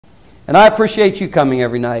And I appreciate you coming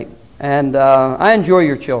every night. And I enjoy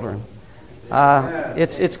your children.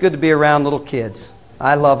 It's good to be around little kids.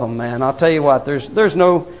 I love them, man. I'll tell you what, there's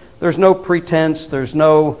no pretense. There's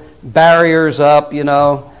no barriers up, you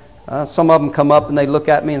know. Some of them come up and they look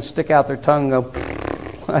at me and stick out their tongue and go,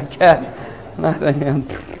 like that. And I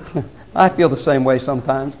think, I feel the same way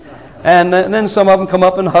sometimes. And then some of them come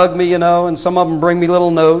up and hug me, you know, and some of them bring me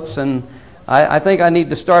little notes. And I think I need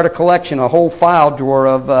to start a collection, a whole file drawer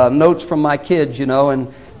of notes from my kids, you know,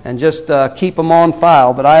 and just keep them on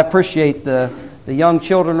file. But I appreciate the young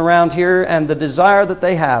children around here and the desire that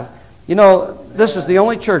they have. You know, this is the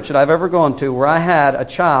only church that I've ever gone to where I had a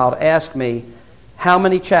child ask me how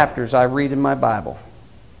many chapters I read in my Bible.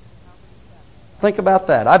 Think about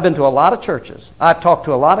that. I've been to a lot of churches. I've talked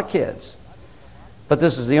to a lot of kids. But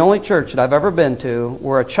this is the only church that I've ever been to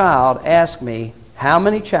where a child asked me how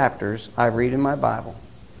many chapters I read in my Bible.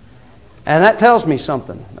 And that tells me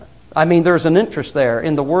something. I mean, there's an interest there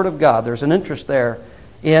in the Word of God. There's an interest there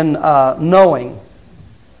in knowing,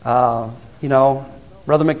 you know,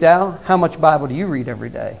 Brother Macdowell, how much Bible do you read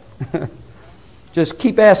every day? Just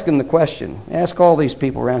keep asking the question. Ask all these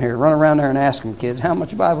people around here. Run around there and ask them, kids, how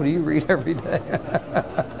much Bible do you read every day?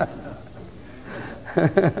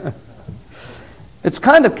 It's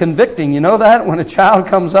kind of convicting, you know that, when a child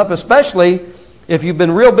comes up, especially if you've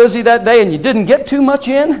been real busy that day and you didn't get too much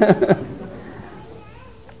in.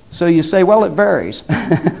 So you say, well, it varies.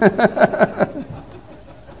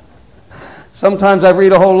 Sometimes I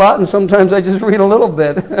read a whole lot and sometimes I just read a little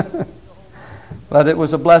bit. But it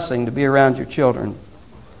was a blessing to be around your children.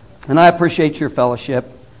 And I appreciate your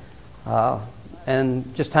fellowship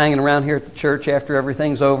and just hanging around here at the church after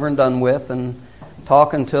everything's over and done with and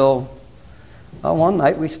talk until, well, one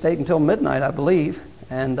night we stayed until midnight, I believe.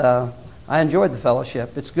 And I enjoyed the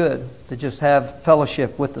fellowship. It's good to just have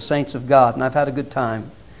fellowship with the saints of God, and I've had a good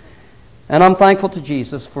time. And I'm thankful to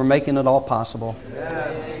Jesus for making it all possible.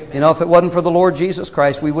 You know, if it wasn't for the Lord Jesus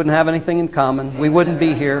Christ, we wouldn't have anything in common. We wouldn't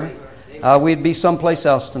be here. We'd be someplace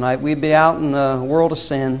else tonight. We'd be out in the world of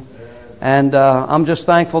sin. And I'm just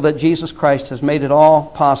thankful that Jesus Christ has made it all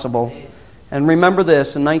possible. And remember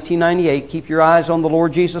this, in 1998, keep your eyes on the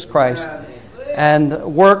Lord Jesus Christ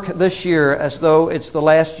and work this year as though it's the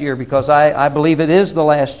last year, because I believe it is the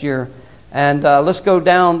last year. And let's go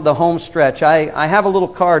down the home stretch. I have a little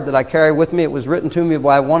card that I carry with me. It was written to me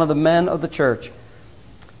by one of the men of the church.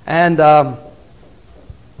 And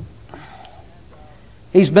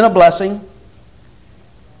he's been a blessing.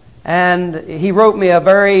 And he wrote me a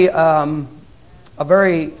very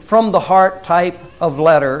from the heart type of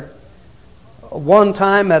letter one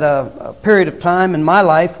time at a period of time in my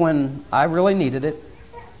life when I really needed it.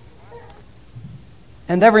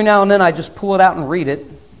 And every now and then I just pull it out and read it,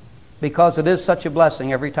 because it is such a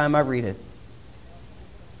blessing every time I read it.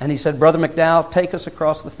 And he said, Brother Macdowell, take us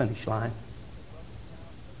across the finish line.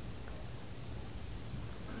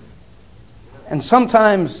 And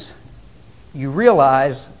sometimes you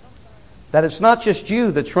realize that it's not just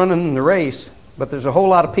you that's running in the race, but there's a whole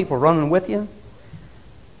lot of people running with you.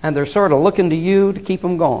 And they're sort of looking to you to keep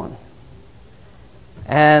them going.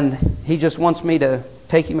 And he just wants me to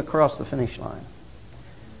take him across the finish line.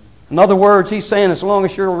 In other words, he's saying, as long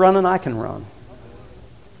as you're running, I can run.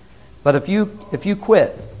 But if you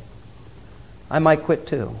quit, I might quit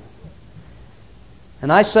too.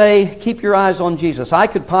 And I say, keep your eyes on Jesus. I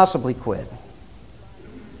could possibly quit.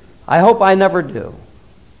 I hope I never do.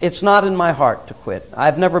 It's not in my heart to quit.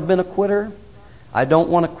 I've never been a quitter. I don't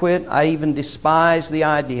want to quit. I even despise the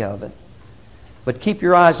idea of it. But keep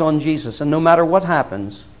your eyes on Jesus, and no matter what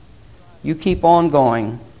happens, you keep on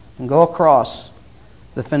going and go across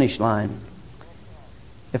the finish line.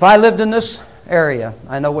 If I lived in this area,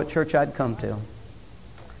 I know what church I'd come to.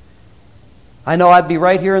 I know I'd be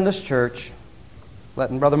right here in this church,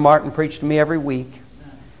 letting Brother Martin preach to me every week.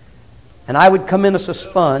 And I would come in as a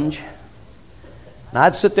sponge, and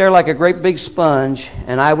I'd sit there like a great big sponge,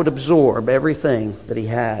 and I would absorb everything that he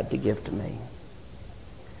had to give to me.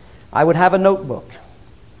 I would have a notebook.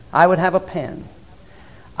 I would have a pen.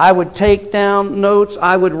 I would take down notes.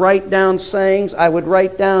 I would write down sayings. I would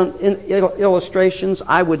write down illustrations.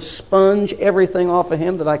 I would sponge everything off of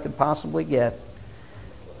him that I could possibly get.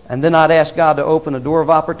 And then I'd ask God to open a door of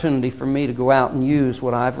opportunity for me to go out and use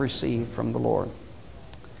what I've received from the Lord.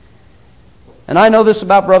 And I know this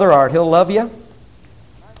about Brother Art. He'll love you.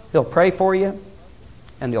 He'll pray for you.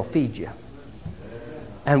 And he'll feed you.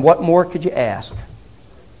 And what more could you ask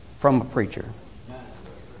from a preacher?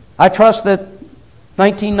 I trust that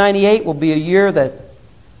 1998 will be a year that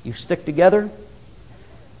you stick together,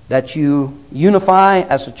 that you unify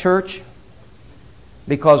as a church,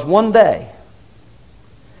 because one day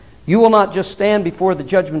You will not just stand before the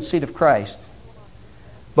judgment seat of Christ,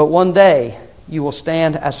 but one day you will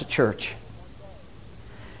stand as a church.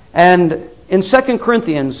 And in 2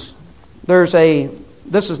 Corinthians, this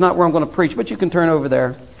is not where I'm going to preach, but you can turn over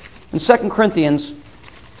there. In 2 Corinthians,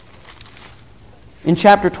 in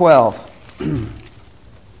chapter 12,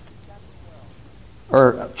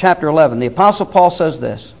 or chapter 11, the Apostle Paul says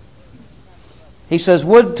this. He says,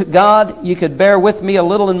 "Would to God you could bear with me a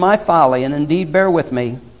little in my folly, and indeed bear with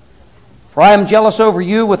me. For I am jealous over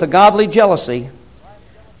you with a godly jealousy.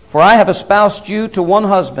 For I have espoused you to one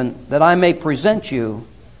husband, that I may present you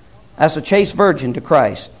as a chaste virgin to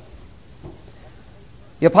Christ."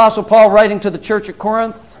 The Apostle Paul, writing to the church at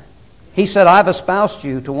Corinth, he said, "I've espoused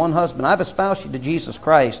you to one husband. I've espoused you to Jesus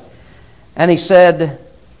Christ." And he said,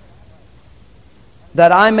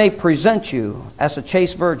 "that I may present you as a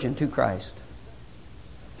chaste virgin to Christ."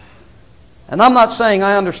 And I'm not saying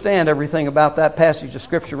I understand everything about that passage of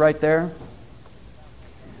Scripture right there.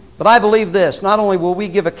 But I believe this: not only will we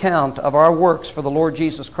give account of our works for the Lord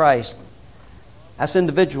Jesus Christ as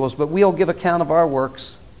individuals, but we'll give account of our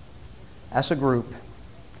works as a group.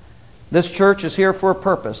 This church is here for a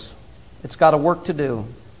purpose. It's got a work to do.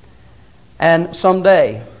 And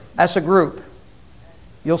someday, as a group,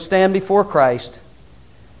 you'll stand before Christ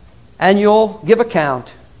and you'll give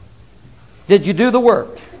account. Did you do the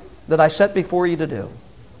work that I set before you to do?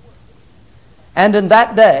 And in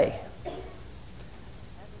that day,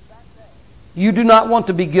 you do not want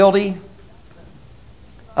to be guilty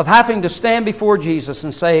of having to stand before Jesus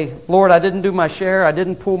and say, "Lord, I didn't do my share. I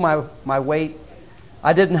didn't pull my weight.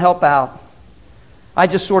 I didn't help out. I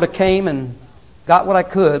just sort of came and got what I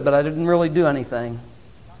could, but I didn't really do anything."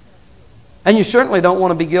 And you certainly don't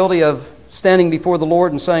want to be guilty of standing before the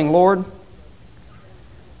Lord and saying, "Lord,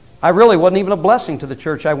 I really wasn't even a blessing to the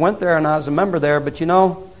church. I went there and I was a member there, but you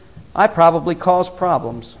know, I probably caused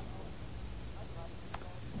problems."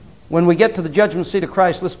 When we get to the judgment seat of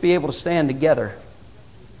Christ, let's be able to stand together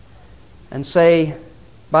and say,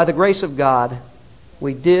 by the grace of God,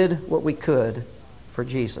 we did what we could for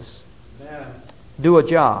Jesus. Amen. Do a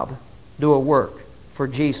job, do a work for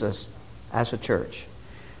Jesus as a church.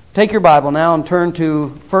 Take your Bible now and turn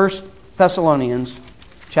to 1 Thessalonians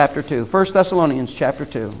chapter 2. 1 Thessalonians chapter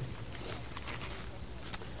 2.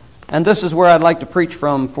 And this is where I'd like to preach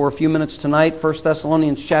from for a few minutes tonight. 1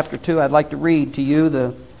 Thessalonians chapter 2. I'd like to read to you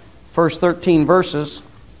the first 13 verses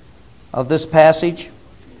of this passage.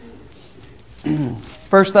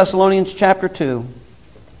 1 Thessalonians chapter 2.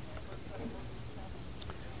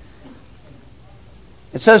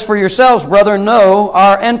 It says, "For yourselves, brethren, know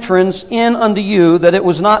our entrance in unto you, that it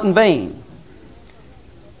was not in vain.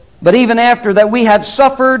 But even after that we had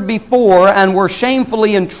suffered before and were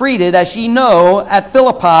shamefully entreated, as ye know, at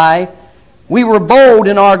Philippi, we were bold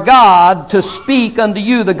in our God to speak unto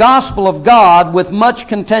you the gospel of God with much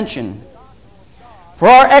contention. For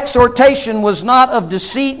our exhortation was not of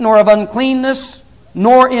deceit, nor of uncleanness,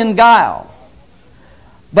 nor in guile.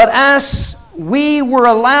 But as we were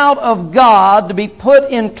allowed of God to be put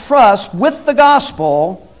in trust with the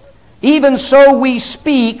gospel, even so we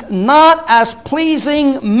speak, not as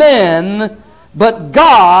pleasing men, but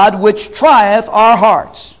God which trieth our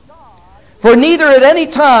hearts. For neither at any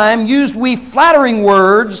time used we flattering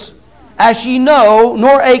words, as ye know,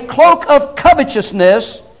 nor a cloak of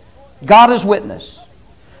covetousness, God is witness.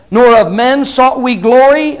 Nor of men sought we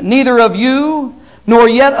glory, neither of you, nor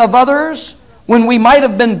yet of others, when we might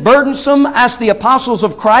have been burdensome as the apostles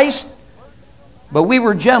of Christ. But we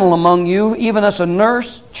were gentle among you, even as a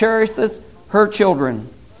nurse cherisheth her children.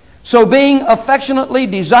 So being affectionately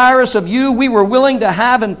desirous of you, we were willing to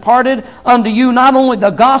have imparted unto you not only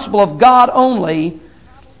the gospel of God only,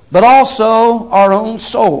 but also our own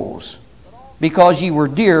souls, because ye were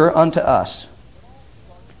dear unto us.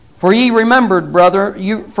 For ye remember, brethren,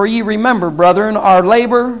 our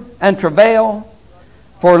labor and travail,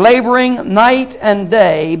 for laboring night and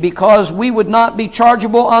day, because we would not be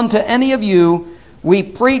chargeable unto any of you, we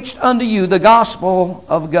preached unto you the gospel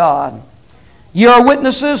of God. Ye are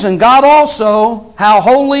witnesses, and God also, how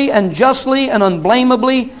wholly and justly and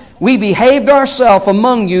unblameably we behaved ourselves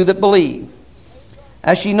among you that believe.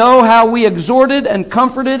 As ye know how we exhorted and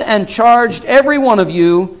comforted and charged every one of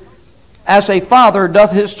you, as a father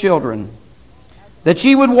doth his children, that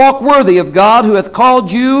ye would walk worthy of God, who hath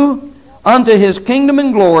called you unto his kingdom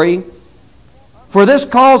and glory. For this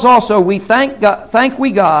cause also we thank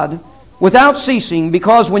God without ceasing,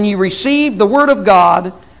 because when ye received the word of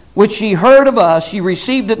God, which ye heard of us, ye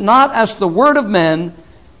received it not as the word of men,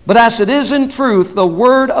 but as it is in truth the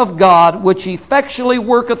word of God, which effectually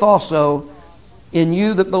worketh also in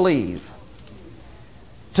you that believe.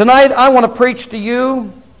 Tonight I want to preach to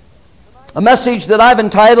you a message that I've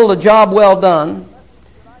entitled, A Job Well Done.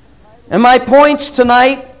 And my points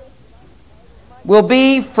tonight will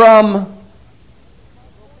be from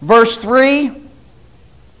verse 3,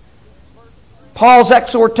 Paul's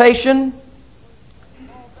exhortation,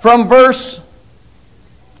 from verse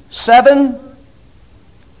 7,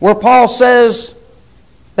 where Paul says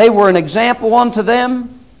they were an example unto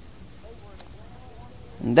them,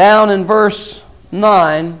 and down in verse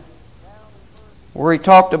 9, where he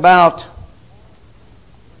talked about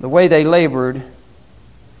the way they labored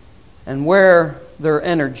and where their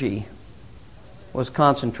energy was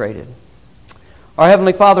concentrated. Our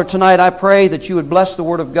Heavenly Father, tonight I pray that you would bless the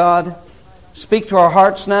Word of God. Speak to our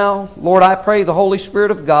hearts now. Lord, I pray the Holy Spirit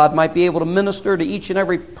of God might be able to minister to each and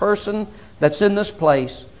every person that's in this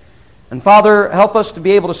place. And Father, help us to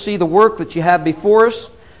be able to see the work that you have before us.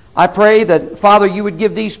 I pray that, Father, you would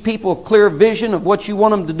give these people a clear vision of what you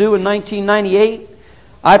want them to do in 1998.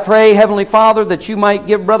 I pray, Heavenly Father, that you might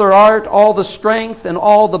give Brother Art all the strength and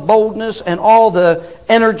all the boldness and all the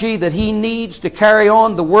energy that he needs to carry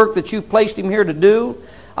on the work that you've placed him here to do.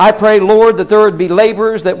 I pray, Lord, that there would be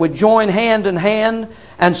laborers that would join hand in hand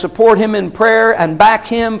and support him in prayer and back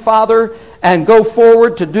him, Father, and go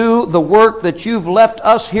forward to do the work that you've left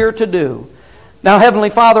us here to do. Now,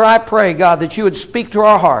 Heavenly Father, I pray, God, that you would speak to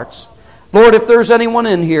our hearts. Lord, if there's anyone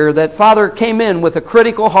in here that, Father, came in with a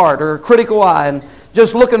critical heart or a critical eye and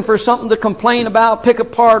just looking for something to complain about, pick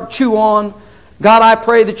apart, chew on, God, I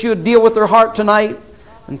pray that you would deal with their heart tonight.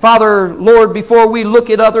 And Father, Lord, before we look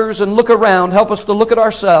at others and look around, help us to look at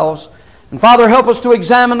ourselves. And Father, help us to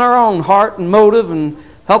examine our own heart and motive, and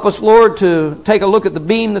help us, Lord, to take a look at the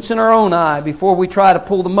beam that's in our own eye before we try to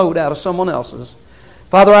pull the mote out of someone else's.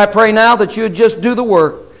 Father, I pray now that you would just do the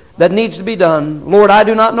work that needs to be done. Lord, I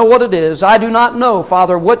do not know what it is. I do not know,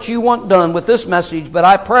 Father, what you want done with this message, but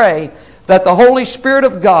I pray that the Holy Spirit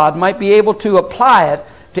of God might be able to apply it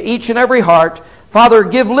to each and every heart. Father,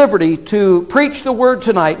 give liberty to preach the Word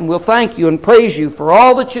tonight, and we'll thank you and praise you for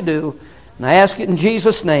all that you do. And I ask it in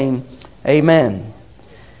Jesus' name. Amen.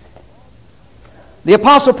 The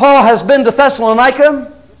Apostle Paul has been to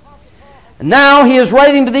Thessalonica, and now he is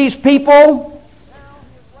writing to these people.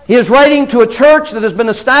 He is writing to a church that has been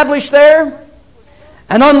established there.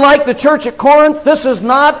 And unlike the church at Corinth, this is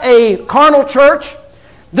not a carnal church.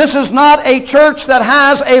 This is not a church that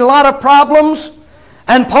has a lot of problems.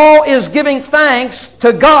 And Paul is giving thanks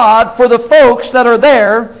to God for the folks that are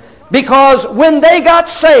there, because when they got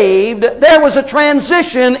saved, there was a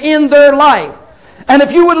transition in their life. And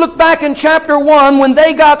if you would look back in chapter 1, when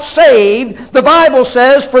they got saved, the Bible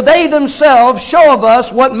says, "For they themselves show of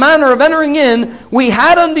us what manner of entering in we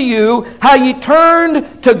had unto you, how ye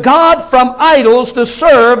turned to God from idols to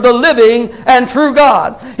serve the living and true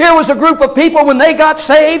God." Here was a group of people when they got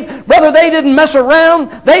saved. Brother, they didn't mess around.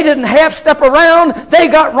 They didn't half-step around. They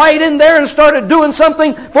got right in there and started doing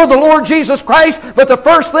something for the Lord Jesus Christ. But the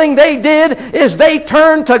first thing they did is they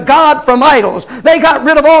turned to God from idols. They got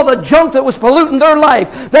rid of all the junk that was polluting their life.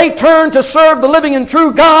 They turned to serve the living and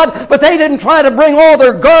true God, but they didn't try to bring all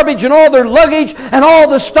their garbage and all their luggage and all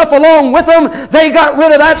the stuff along with them. They got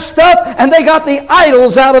rid of that stuff, and they got the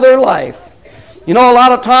idols out of their life. You know, a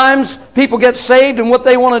lot of times people get saved, and what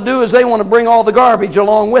they want to do is they want to bring all the garbage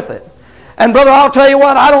along with it. And brother, I'll tell you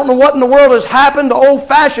what, I don't know what in the world has happened to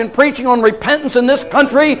old-fashioned preaching on repentance in this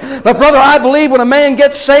country. But brother, I believe when a man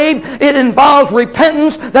gets saved, it involves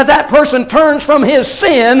repentance, that person turns from his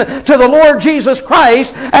sin to the Lord Jesus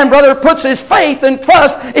Christ, and brother, puts his faith and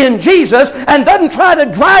trust in Jesus, and doesn't try to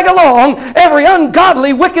drag along every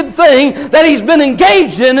ungodly, wicked thing that he's been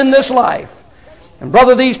engaged in this life. And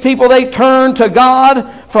brother, these people, they turn to God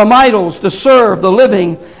from idols to serve the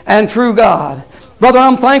living and true God. Brother,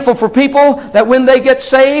 I'm thankful for people that when they get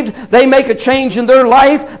saved, they make a change in their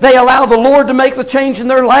life. They allow the Lord to make the change in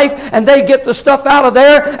their life, and they get the stuff out of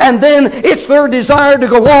there, and then it's their desire to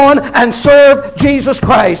go on and serve Jesus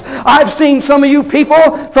Christ. I've seen some of you people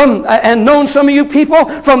and known some of you people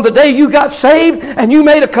from the day you got saved, and you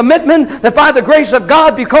made a commitment that by the grace of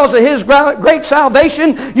God, because of His great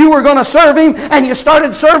salvation, you were going to serve Him, and you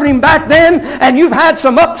started serving Him back then, and you've had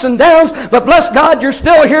some ups and downs, but bless God, you're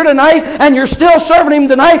still here tonight, and you're still serving Him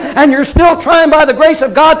tonight, and you're still trying by the grace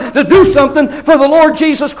of God to do something for the Lord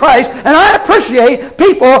Jesus Christ. And I appreciate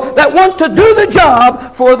people that want to do the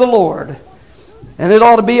job for the Lord. And it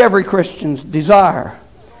ought to be every Christian's desire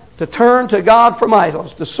to turn to God from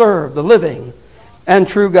idols, to serve the living and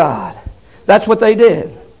true God. That's what they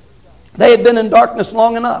did. They had been in darkness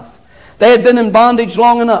long enough. They had been in bondage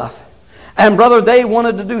long enough. And brother, they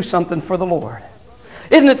wanted to do something for the Lord.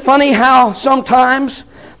 Isn't it funny how sometimes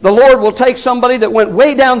the Lord will take somebody that went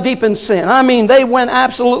way down deep in sin. I mean, they went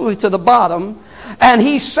absolutely to the bottom, and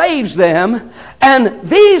He saves them. And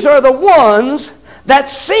these are the ones that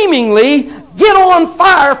seemingly get on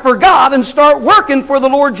fire for God and start working for the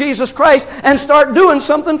Lord Jesus Christ and start doing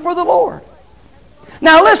something for the Lord.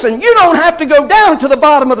 Now listen, you don't have to go down to the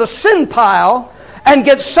bottom of the sin pile and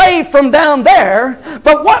get saved from down there.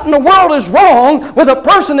 But what in the world is wrong with a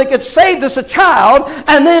person that gets saved as a child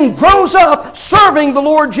and then grows up serving the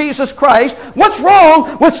Lord Jesus Christ? What's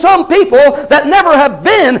wrong with some people that never have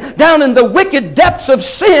been down in the wicked depths of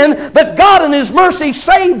sin, but God in His mercy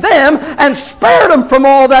saved them and spared them from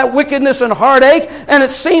all that wickedness and heartache, and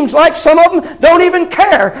it seems like some of them don't even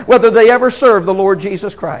care whether they ever serve the Lord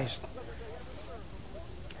Jesus Christ.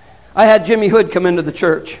 I had Jimmy Hood come into the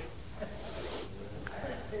church.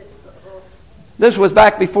 This was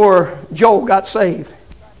back before Joel got saved.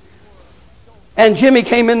 And Jimmy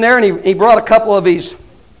came in there and he brought a couple of his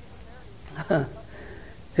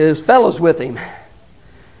fellows with him.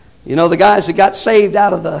 You know, the guys that got saved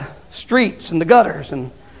out of the streets and the gutters and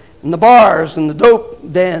the bars and the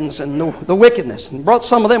dope dens and the wickedness. And brought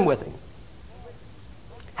some of them with him.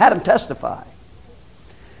 Had them testify.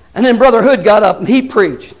 And then Brother Hood got up and he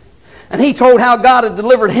preached. And he told how God had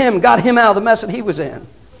delivered him, got him out of the mess that he was in.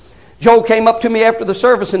 Joel came up to me after the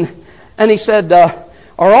service and he said, are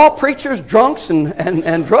all preachers drunks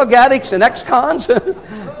and drug addicts and ex-cons?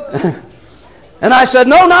 And I said,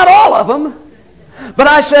 no, not all of them. But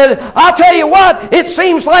I said, I'll tell you what, it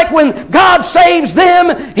seems like when God saves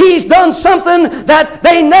them, He's done something that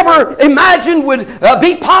they never imagined would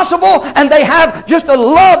be possible, and they have just a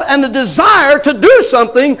love and a desire to do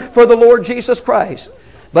something for the Lord Jesus Christ.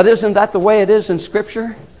 But isn't that the way it is in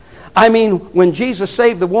Scripture? I mean, when Jesus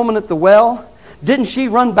saved the woman at the well, didn't she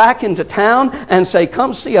run back into town and say,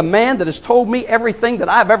 come see a man that has told me everything that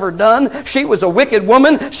I've ever done? She was a wicked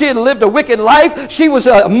woman. She had lived a wicked life. She was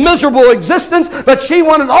a miserable existence. But she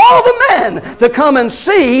wanted all the men to come and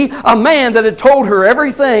see a man that had told her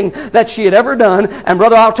everything that she had ever done. And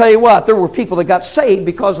brother, I'll tell you what, there were people that got saved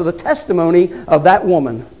because of the testimony of that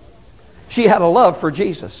woman. She had a love for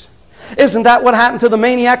Jesus. Isn't that what happened to the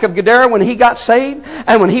maniac of Gadara when he got saved?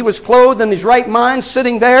 And when he was clothed in his right mind,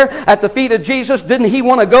 sitting there at the feet of Jesus, didn't he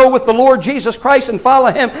want to go with the Lord Jesus Christ and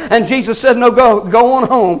follow Him? And Jesus said, no, go on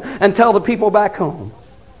home and tell the people back home.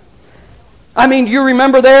 I mean, do you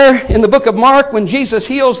remember there in the book of Mark when Jesus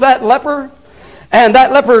heals that leper? And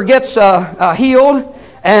that leper gets healed.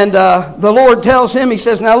 And the Lord tells him, He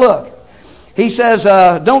says, now look. He says,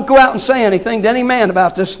 don't go out and say anything to any man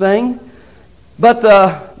about this thing. But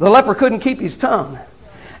the leper couldn't keep his tongue.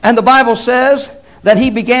 And the Bible says that he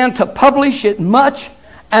began to publish it much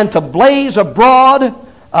and to blaze abroad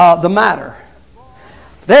the matter.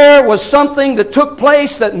 There was something that took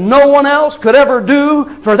place that no one else could ever do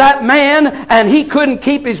for that man, and he couldn't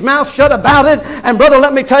keep his mouth shut about it. And brother,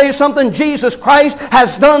 let me tell you something. Jesus Christ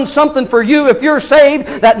has done something for you if you're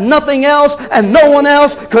saved that nothing else and no one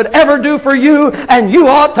else could ever do for you, and you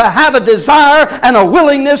ought to have a desire and a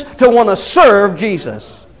willingness to want to serve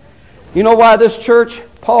Jesus. You know why this church,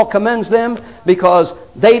 Paul commends them? Because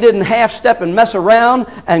they didn't half-step and mess around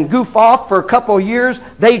and goof off for a couple of years.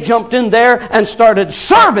 They jumped in there and started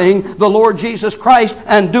serving the Lord Jesus Christ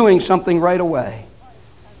and doing something right away.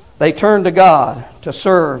 They turned to God to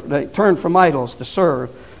serve. They turned from idols to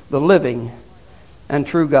serve the living and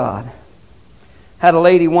true God. Had a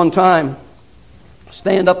lady one time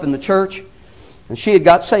stand up in the church, and she had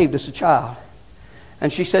got saved as a child.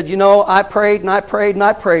 And she said, you know, I prayed and I prayed and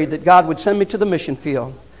I prayed that God would send me to the mission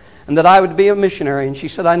field and that I would be a missionary. And she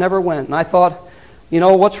said, I never went. And I thought, you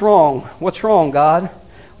know, what's wrong? What's wrong, God?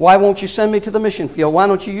 Why won't you send me to the mission field? Why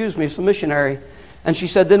don't you use me as a missionary? And she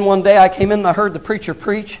said, then one day I came in and I heard the preacher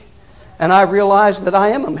preach, and I realized that I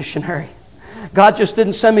am a missionary. God just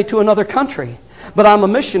didn't send me to another country. But I'm a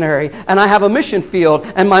missionary, and I have a mission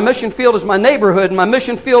field, and my mission field is my neighborhood, and my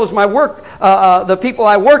mission field is my work, the people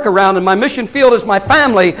I work around, and my mission field is my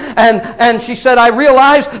family. And she said, I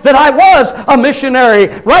realized that I was a missionary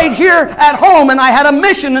right here at home, and I had a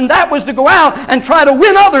mission, and that was to go out and try to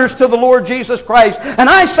win others to the Lord Jesus Christ. And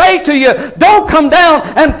I say to you, don't come down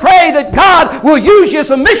and pray that God will use you as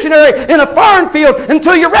a missionary in a foreign field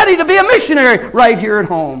until you're ready to be a missionary right here at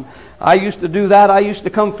home. I used to do that. I used to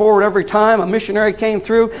come forward every time a missionary came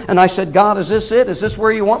through, and I said, God, is this it? Is this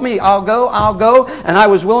where you want me? I'll go, I'll go. And I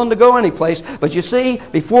was willing to go any place. But you see,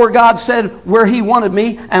 before God said where He wanted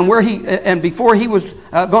me and before He was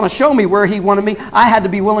going to show me where He wanted me, I had to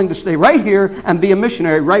be willing to stay right here and be a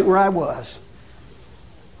missionary right where I was.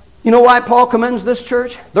 You know why Paul commends this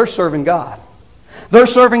church? They're serving God. They're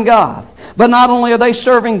serving God. But not only are they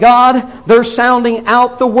serving God, they're sounding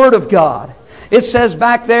out the Word of God. It says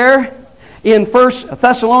back there in 1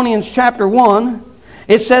 Thessalonians chapter 1,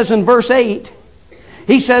 it says in verse 8,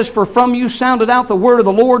 he says, "For from you sounded out the word of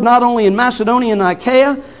the Lord, not only in Macedonia and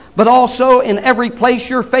Achaia, but also in every place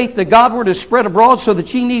your faith to Godward is spread abroad, so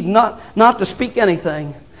that ye need not to speak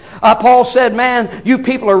anything." Paul said, man, you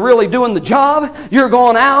people are really doing the job. You're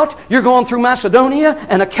going out. You're going through Macedonia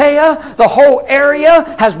and Achaia. The whole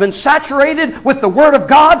area has been saturated with the Word of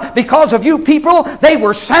God because of you people. They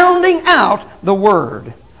were sounding out the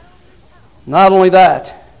Word. Not only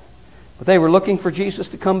that, but they were looking for Jesus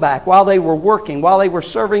to come back. While they were working, while they were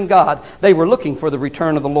serving God, they were looking for the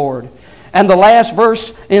return of the Lord. And the last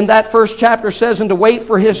verse in that first chapter says, "And to wait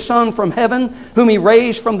for His Son from heaven, whom He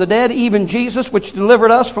raised from the dead, even Jesus, which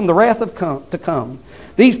delivered us from the wrath to come."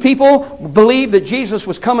 These people believed that Jesus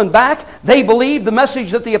was coming back. They believed the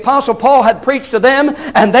message that the Apostle Paul had preached to them,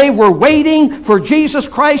 and they were waiting for Jesus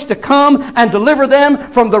Christ to come and deliver them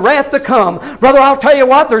from the wrath to come. Brother, I'll tell you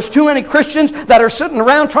what, there's too many Christians that are sitting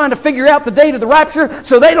around trying to figure out the date of the rapture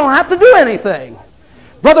so they don't have to do anything.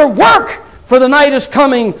 Brother, work! For the night is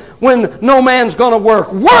coming when no man's going to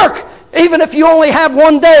work. Work! Even if you only have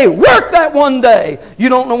one day, work that one day. You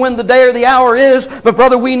don't know when the day or the hour is, but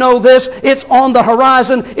brother, we know this. It's on the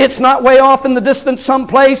horizon. It's not way off in the distance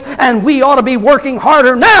someplace, and we ought to be working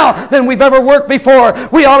harder now than we've ever worked before.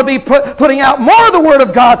 We ought to be putting out more of the Word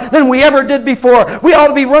of God than we ever did before. We ought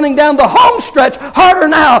to be running down the home stretch harder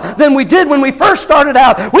now than we did when we first started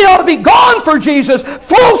out. We ought to be gone for Jesus,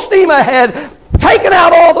 full steam ahead, taken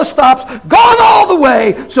out all the stops, gone all the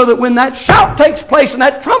way, so that when that shout takes place and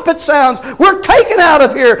that trumpet sounds, we're taken out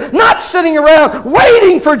of here, not sitting around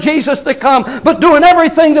waiting for Jesus to come, but doing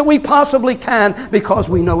everything that we possibly can because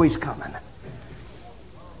we know He's coming.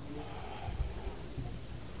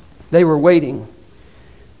 They were waiting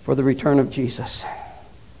for the return of Jesus.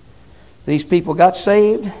 These people got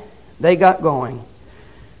saved, they got going.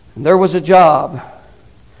 And there was a job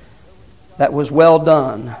that was well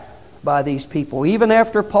done by these people. Even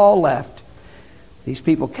after Paul left, these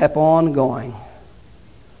people kept on going.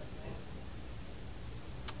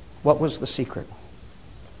 What was the secret?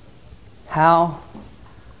 How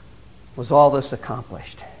was all this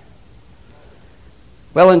accomplished?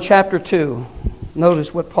 Well, in chapter 2,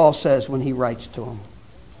 notice what Paul says when he writes to them.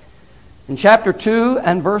 In chapter 2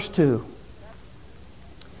 and verse 2,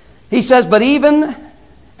 he says, "But even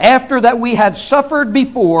after that we had suffered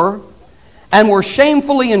before, and were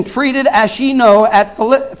shamefully entreated, as ye know, at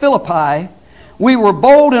Philippi, we were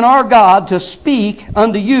bold in our God to speak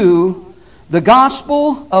unto you the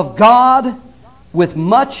gospel of God with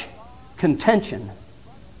much contention."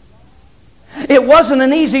 It wasn't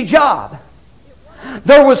an easy job.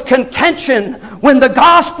 There was contention when the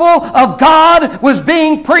gospel of God was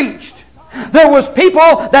being preached. There was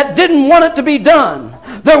people that didn't want it to be done.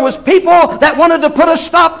 There was people that wanted to put a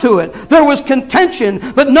stop to it. There was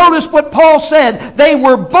contention. But notice what Paul said. They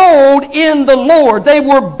were bold in the Lord. They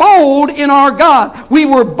were bold in our God. We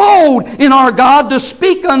were bold in our God to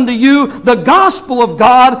speak unto you the gospel of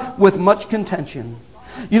God with much contention.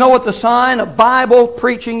 You know what the sign of Bible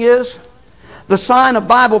preaching is? The sign of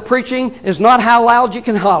Bible preaching is not how loud you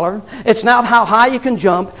can holler. It's not how high you can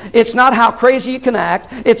jump. It's not how crazy you can act.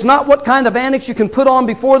 It's not what kind of antics you can put on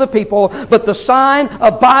before the people. But the sign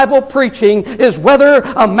of Bible preaching is whether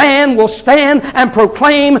a man will stand and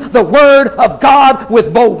proclaim the Word of God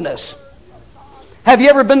with boldness. Have you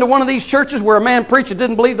ever been to one of these churches where a man preached that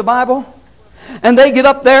didn't believe the Bible? And they get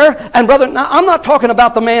up there, and brother, now I'm not talking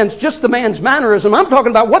about just the man's mannerism. I'm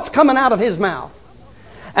talking about what's coming out of his mouth.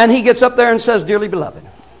 And he gets up there and says, "Dearly beloved."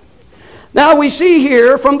 Now we see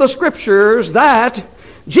here from the Scriptures that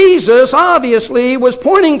Jesus obviously was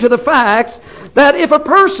pointing to the fact that if a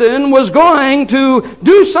person was going to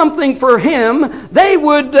do something for Him, they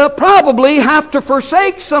would probably have to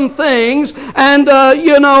forsake some things and,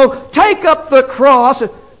 take up the cross.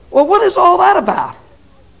 Well, what is all that about?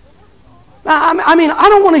 I mean, I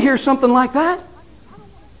don't want to hear something like that.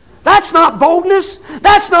 That's not boldness.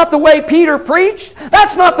 That's not the way Peter preached.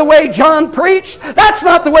 That's not the way John preached. That's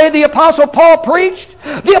not the way the Apostle Paul preached.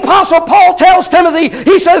 The Apostle Paul tells Timothy,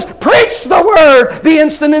 he says, preach the word, be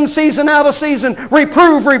instant in season, out of season,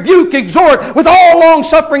 reprove, rebuke, exhort with all long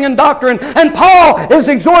suffering and doctrine. And Paul is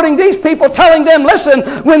exhorting these people, telling them, listen,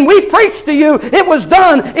 when we preached to you, it was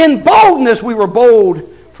done in boldness. We were bold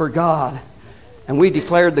for God. And we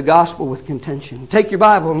declared the gospel with contention. Take your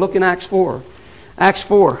Bible and look in Acts 4. Acts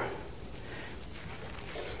 4.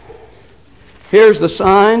 Here's the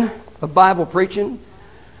sign of Bible preaching.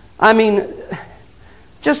 I mean,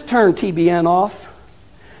 just turn TBN off.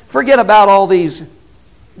 Forget about all these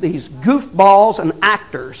goofballs and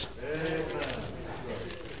actors.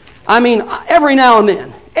 I mean, every now and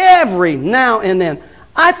then,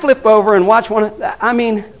 I flip over and watch one. I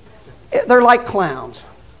mean, they're like clowns.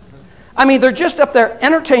 I mean, they're just up there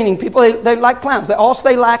entertaining people. They're like clowns. All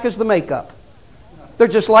they lack is the makeup. They're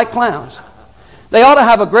just like clowns. They ought to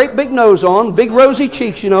have a great big nose on, big rosy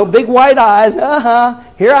cheeks, big white eyes.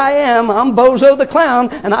 Here I am. I'm Bozo the Clown,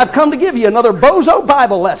 and I've come to give you another Bozo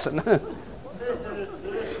Bible lesson.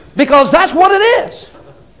 Because that's what it is.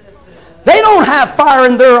 They don't have fire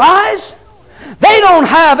in their eyes. They don't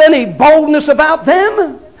have any boldness about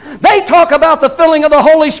them. They talk about the filling of the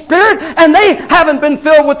Holy Spirit, and they haven't been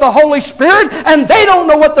filled with the Holy Spirit, and they don't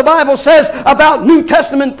know what the Bible says about New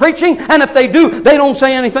Testament preaching, and if they do, they don't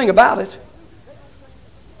say anything about it.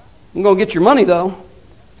 I'm going to get your money, though.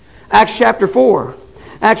 Acts chapter 4.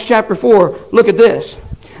 Acts chapter 4, look at this.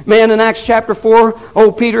 Man, in Acts chapter 4,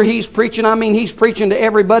 old Peter, he's preaching. I mean, he's preaching to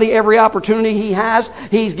everybody, every opportunity he has.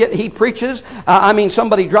 He preaches.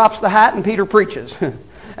 Somebody drops the hat and Peter preaches.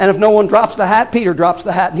 And if no one drops the hat, Peter drops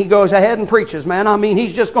the hat and he goes ahead and preaches, man. I mean,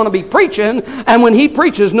 he's just going to be preaching. And when he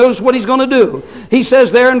preaches, notice what he's going to do. He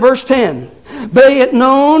says there in verse 10, "Be it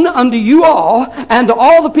known unto you all and to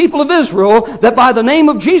all the people of Israel that by the name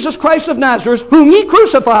of Jesus Christ of Nazareth, whom ye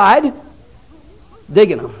crucified,"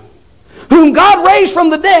 digging him, "whom God raised from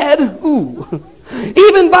the dead,"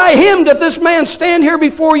 "even by him doth this man stand here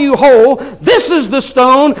before you whole. This is the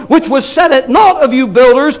stone which was set at naught of you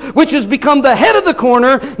builders, which has become the head of the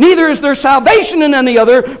corner. Neither is there salvation in any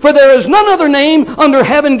other, for there is none other name under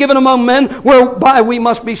heaven given among men whereby we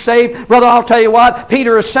must be saved." Brother, I'll tell you what,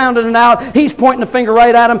 Peter is sounding it out. He's pointing the finger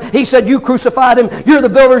right at him. He said, "You crucified him. You're the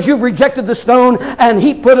builders. You've rejected the stone." And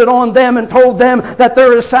he put it on them and told them that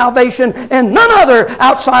there is salvation in none other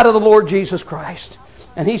outside of the Lord Jesus Christ.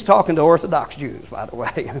 And he's talking to Orthodox Jews, by the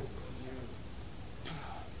way.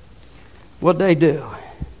 What'd they do?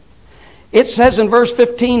 It says in verse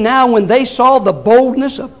 15, "Now when they saw the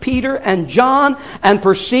boldness of Peter and John and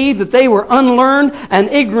perceived that they were unlearned and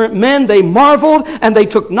ignorant men, they marveled, and they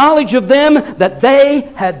took knowledge of them that they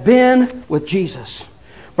had been with Jesus."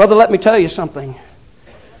 Brother, let me tell you something.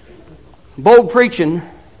 Bold preaching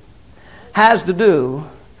has to do,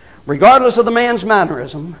 regardless of the man's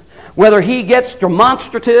mannerism, whether he gets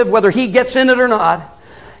demonstrative, whether he gets in it or not,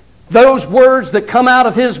 those words that come out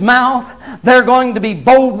of his mouth, they're going to be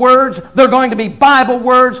bold words. They're going to be Bible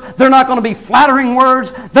words. They're not going to be flattering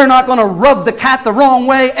words. They're not going to rub the cat the wrong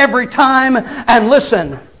way every time. And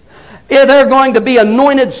listen, they're going to be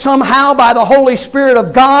anointed somehow by the Holy Spirit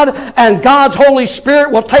of God, and God's Holy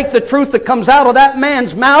Spirit will take the truth that comes out of that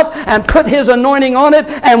man's mouth and put His anointing on it,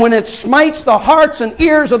 and when it smites the hearts and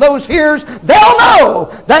ears of those hearers, they'll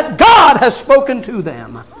know that God has spoken to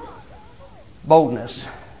them. Boldness.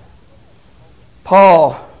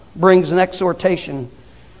 Paul brings an exhortation,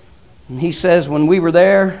 and he says, "When we were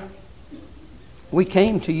there, we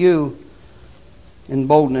came to you in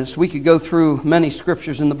boldness." We could go through many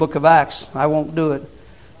scriptures in the book of Acts. I won't do it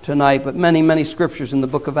tonight, but many, many scriptures in the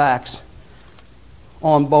book of Acts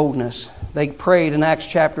on boldness. They prayed in Acts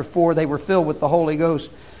chapter 4. They were filled with the Holy Ghost.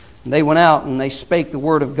 And they went out and they spake the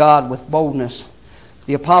word of God with boldness.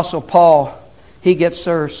 The Apostle Paul,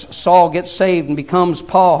 Saul gets saved and becomes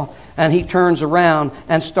Paul, and he turns around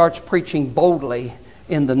and starts preaching boldly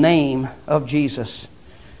in the name of Jesus.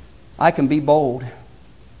 I can be bold.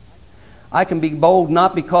 I can be bold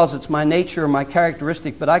not because it's my nature or my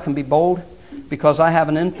characteristic, but I can be bold because I have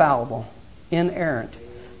an infallible, inerrant,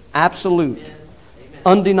 absolute,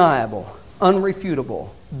 undeniable, unrefutable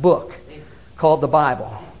book called the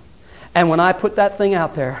Bible. And when I put that thing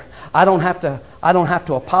out there, I don't have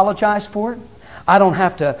to apologize for it. I don't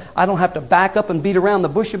have to back up and beat around the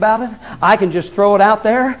bush about it. I can just throw it out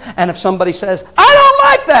there, and if somebody says, "I don't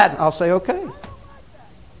like that," I'll say, "Okay.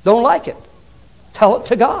 Don't like it. Tell it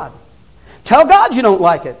to God. Tell God you don't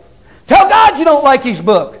like it. Tell God you don't like His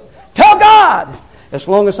book. Tell God." As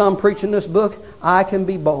long as I'm preaching this book, I can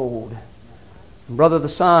be bold. And brother, the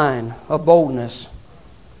sign of boldness,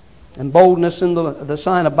 and boldness in the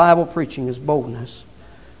sign of Bible preaching is boldness.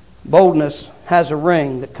 Boldness has a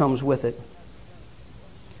ring that comes with it.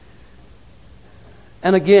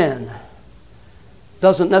 And again,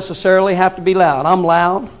 doesn't necessarily have to be loud. I'm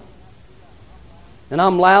loud. And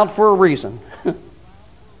I'm loud for a reason.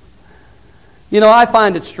 I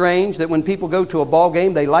find it strange that when people go to a ball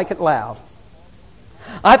game, they like it loud.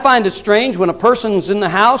 I find it strange when a person's in the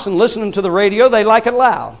house and listening to the radio, they like it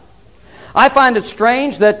loud. I find it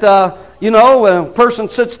strange that, when a person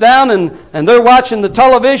sits down and they're watching the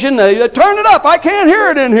television, they turn it up, I can't hear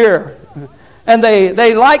it in here. And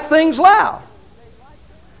they like things loud.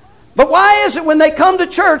 But why is it when they come to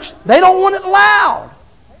church, they don't want it loud?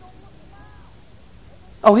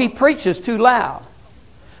 Oh, he preaches too loud.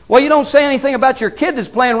 Well, you don't say anything about your kid that's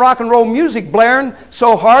playing rock and roll music blaring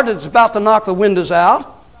so hard that it's about to knock the windows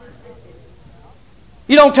out.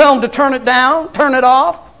 You don't tell them to turn it down, turn it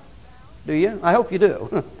off. Do you? I hope you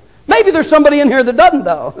do. Maybe there's somebody in here that doesn't,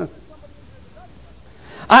 though.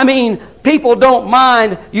 I mean, people don't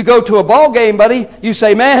mind. You go to a ball game, buddy. You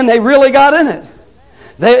say, man, they really got in it.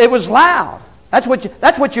 It was loud. That's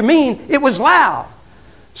what you mean. It was loud.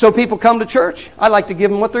 So people come to church. I like to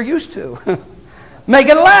give them what they're used to. Make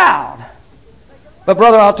it loud. But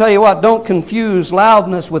brother, I'll tell you what, don't confuse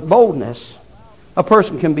loudness with boldness. A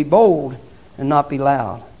person can be bold and not be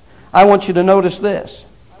loud. I want you to notice this.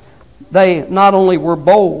 They not only were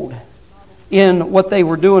bold in what they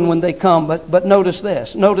were doing when they come, but notice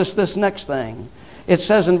this. Notice this next thing. It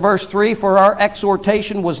says in verse 3, for our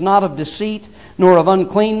exhortation was not of deceit, nor of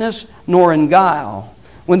uncleanness, nor in guile.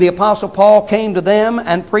 When the Apostle Paul came to them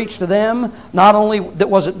and preached to them, not only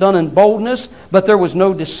was it done in boldness, but there was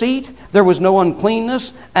no deceit, there was no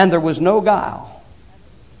uncleanness, and there was no guile.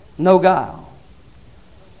 No guile.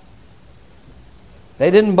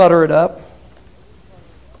 They didn't butter it up.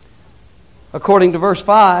 According to verse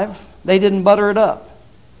 5, they didn't butter it up.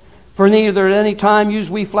 For neither at any time use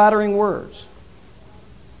we flattering words.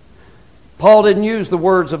 Paul didn't use the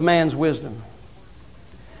words of man's wisdom.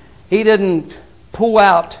 He didn't pull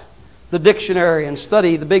out the dictionary and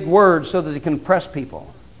study the big words so that he can impress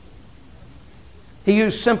people. He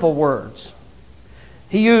used simple words.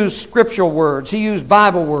 He used scriptural words. He used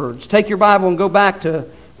Bible words. Take your Bible and go back to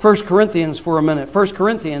 1 Corinthians for a minute. 1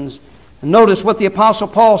 Corinthians. And notice what the Apostle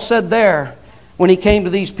Paul said there when he came to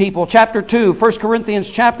these people. Chapter 2. 1 Corinthians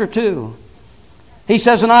chapter 2. He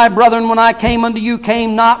says, and I, brethren, when I came unto you,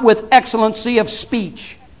 came not with excellency of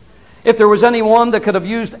speech. If there was anyone that could have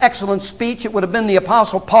used excellent speech, it would have been the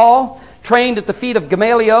Apostle Paul, trained at the feet of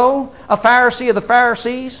Gamaliel, a Pharisee of the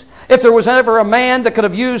Pharisees. If there was ever a man that could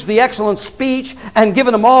have used the excellent speech and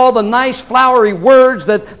given them all the nice flowery words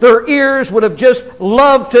that their ears would have just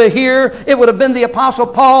loved to hear, it would have been the Apostle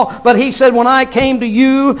Paul. But he said, when I came to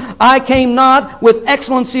you, I came not with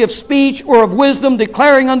excellency of speech or of wisdom,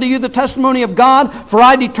 declaring unto you the testimony of God. For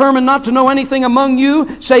I determined not to know anything among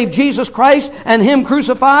you, save Jesus Christ and Him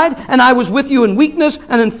crucified. And I was with you in weakness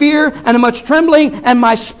and in fear and in much trembling, and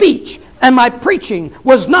my speech and my preaching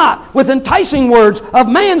was not with enticing words of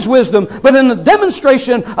man's wisdom, but in the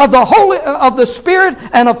demonstration of the Spirit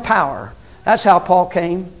and of power. That's how Paul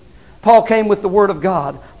came. Paul came with the Word of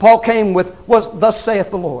God. Paul came with what thus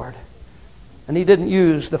saith the Lord. And he didn't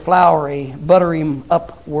use the flowery, buttering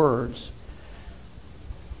up words.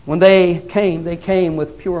 When they came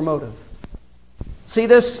with pure motive. See,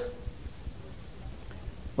 this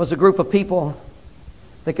was a group of people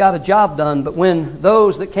that got a job done, but when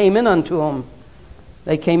those that came in unto them,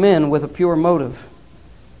 they came in with a pure motive.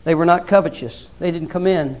 They were not covetous. They didn't come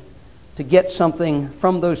in to get something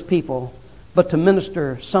from those people, but to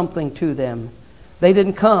minister something to them. They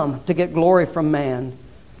didn't come to get glory from man.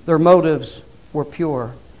 Their motives were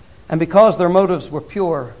pure. And because their motives were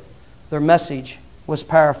pure, their message was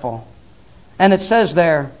powerful. And it says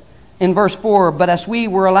there, in verse 4, but as we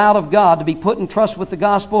were allowed of God to be put in trust with the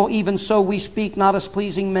gospel, even so we speak not as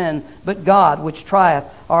pleasing men, but God which trieth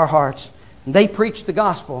our hearts. And they preached the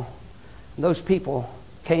gospel. And those people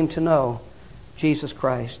came to know Jesus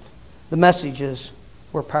Christ. The messages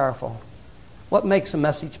were powerful. What makes a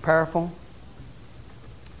message powerful?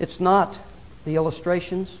 It's not the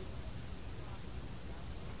illustrations.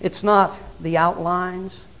 It's not the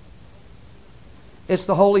outlines. It's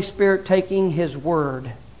the Holy Spirit taking His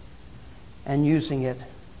Word and using it.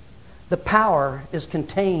 The power is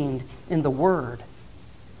contained in the Word.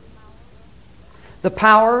 The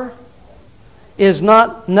power is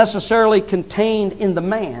not necessarily contained in the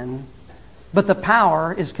man, but the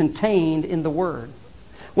power is contained in the Word.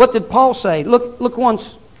 What did Paul say? Look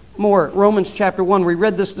once more at Romans chapter 1. We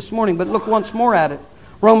read this morning, but look once more at it.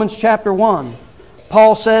 Romans chapter 1.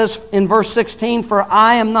 Paul says in verse 16, for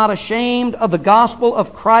I am not ashamed of the gospel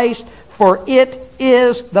of Christ, for it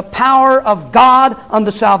is the power of God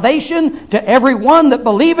unto salvation to every one that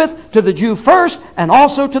believeth, to the Jew first, and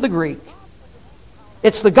also to the Greek.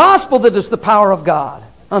 It's the gospel that is the power of God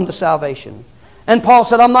unto salvation. And Paul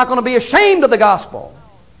said, I'm not going to be ashamed of the gospel.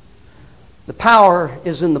 The power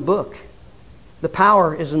is in the book. The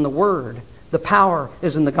power is in the Word. The power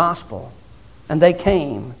is in the gospel. And they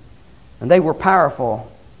came, and they were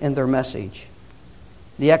powerful in their message.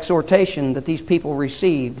 The exhortation that these people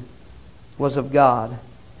received was of God.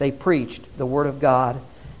 They preached the Word of God.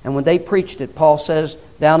 And when they preached it, Paul says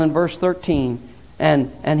down in verse 13,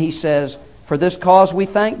 And he says, "For this cause we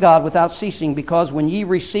thank God without ceasing, because when ye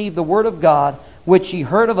received the word of God, which ye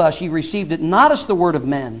heard of us, ye received it not as the word of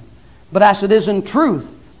men, but as it is in truth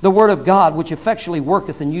the word of God, which effectually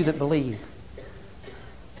worketh in you that believe."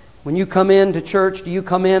 When you come into church, do you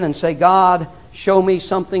come in and say, "God, show me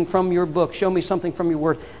something from your book. Show me something from your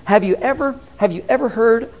word"? Have you ever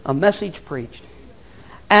heard a message preached,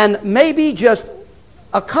 and maybe just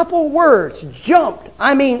a couple words jumped,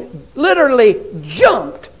 literally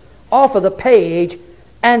jumped off of the page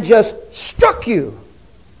and just struck you?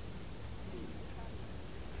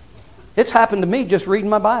 It's happened to me just reading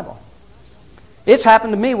my Bible. It's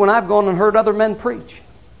happened to me when I've gone and heard other men preach.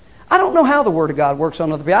 I don't know how the Word of God works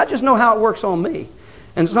on other people. I just know how it works on me.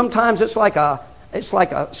 And sometimes it's like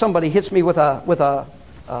somebody hits me with a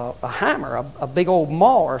hammer, a big old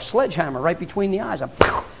maul or a sledgehammer right between the eyes.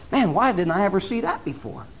 Man, why didn't I ever see that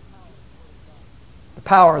before? The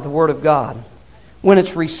power of the Word of God, when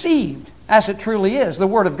it's received as it truly is, the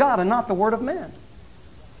Word of God and not the word of men.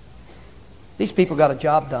 These people got a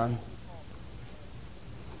job done.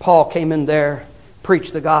 Paul came in there,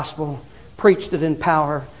 preached the gospel, preached it in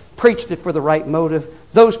power, preached it for the right motive.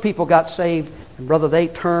 Those people got saved, and brother, they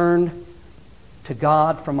turned to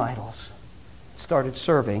God from idols, started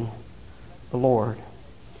serving the Lord.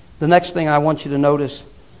 The next thing I want you to notice,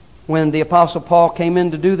 when the Apostle Paul came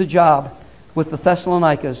in to do the job with the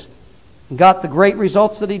Thessalonians and got the great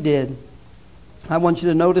results that he did, I want you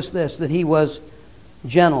to notice this, that he was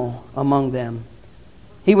gentle among them.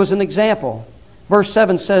 He was an example. Verse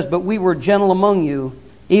 7 says, "But we were gentle among you,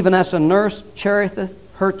 even as a nurse cherisheth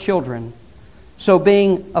her children. So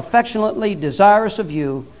being affectionately desirous of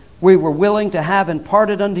you, we were willing to have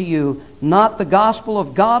imparted unto you not the gospel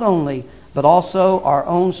of God only, but also our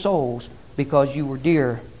own souls, because you were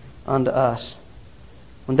dear unto us."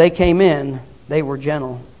 When they came in, they were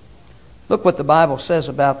gentle. Look what the Bible says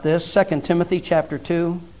about this. 2 Timothy chapter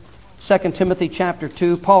 2. 2 Timothy chapter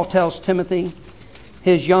 2, Paul tells Timothy,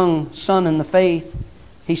 his young son in the faith,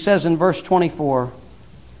 he says in verse 24,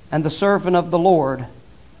 "And the servant of the Lord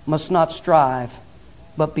must not strive,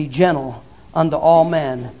 but be gentle unto all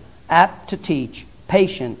men, apt to teach,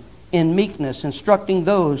 patient, in meekness, instructing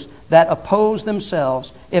those that oppose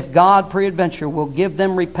themselves, if God peradventure will give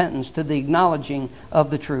them repentance to the acknowledging of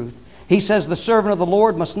the truth." He says the servant of the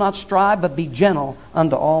Lord must not strive, but be gentle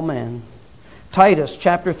unto all men. Titus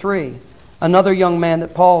chapter 3, another young man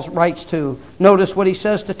that Paul writes to. Notice what he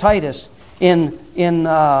says to Titus in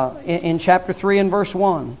chapter 3 and verse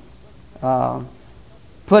 1.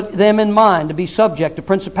 "Put them in mind to be subject to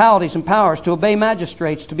principalities and powers, to obey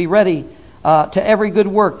magistrates, to be ready to every good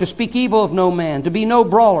work, to speak evil of no man, to be no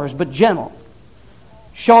brawlers, but gentle,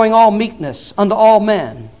 showing all meekness unto all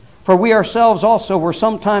men. For we ourselves also were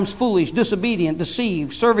sometimes foolish, disobedient,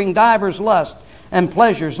 deceived, serving divers lusts and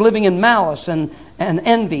pleasures, living in malice and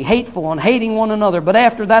envy, hateful and hating one another. But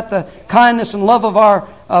after that the kindness and love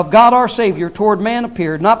of God our Savior toward man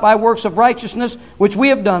appeared, not by works of righteousness which we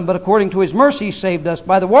have done, but according to His mercy He saved us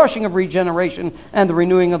by the washing of regeneration and the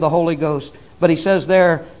renewing of the Holy Ghost." But he says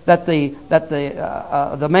there that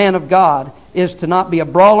the man of God is to not be a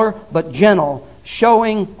brawler, but gentle,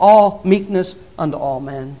 showing all meekness unto all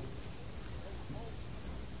men.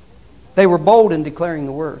 They were bold in declaring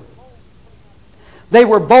the word. They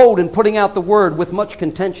were bold in putting out the word with much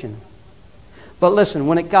contention. But listen,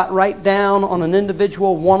 when it got right down on an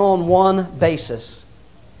individual one-on-one basis,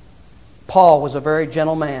 Paul was a very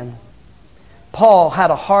gentle man. Paul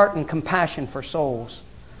had a heart and compassion for souls.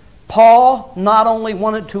 Paul not only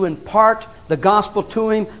wanted to impart the gospel to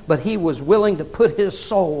him, but he was willing to put his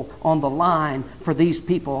soul on the line for these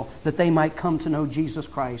people that they might come to know Jesus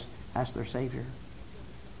Christ as their Savior.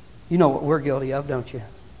 You know what we're guilty of, don't you?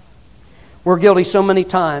 We're guilty so many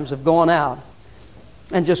times of going out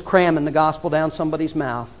and just cramming the gospel down somebody's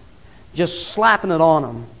mouth, just slapping it on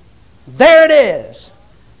them. There it is!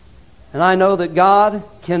 And I know that God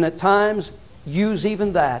can at times use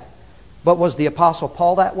even that. But was the Apostle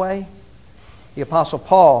Paul that way? The Apostle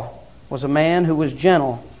Paul was a man who was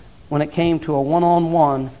gentle when it came to a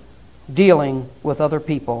one-on-one dealing with other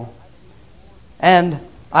people. And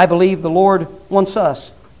I believe the Lord wants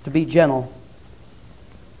us to be gentle.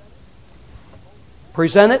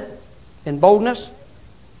 Present it in boldness.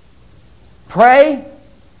 Pray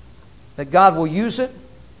that God will use it.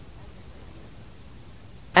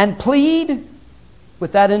 And plead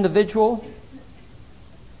with that individual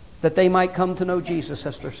that they might come to know Jesus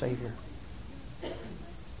as their Savior.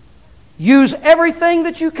 Use everything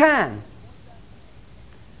that you can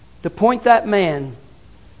to point that man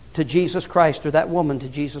to Jesus Christ or that woman to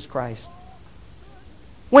Jesus Christ.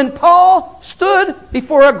 When Paul stood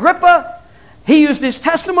before Agrippa He used his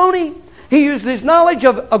testimony. He used his knowledge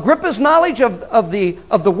of Agrippa's knowledge of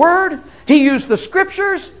the Word. He used the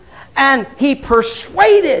Scriptures. And he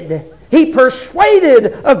persuaded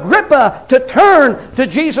Agrippa to turn to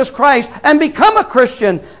Jesus Christ and become a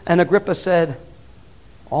Christian. And Agrippa said,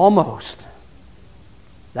 almost,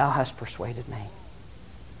 thou hast persuaded me.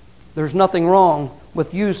 There's nothing wrong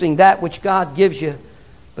with using that which God gives you.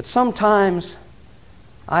 But sometimes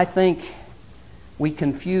I think we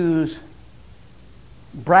confuse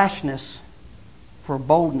brashness for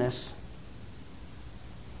boldness.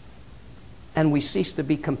 And we cease to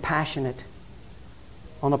be compassionate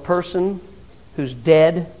on a person who's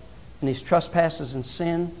dead in his trespasses and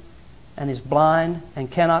sin and is blind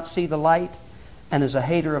and cannot see the light and is a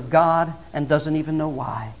hater of God and doesn't even know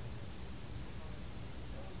why.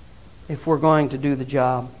 If we're going to do the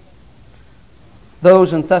job.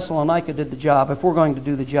 Those in Thessalonica did the job. If we're going to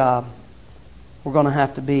do the job, we're going to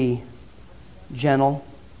have to be gentle.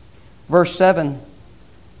 Verse 7,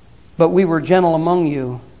 but we were gentle among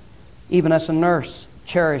you, even as a nurse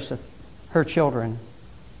cherisheth her children.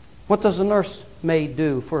 What does a nursemaid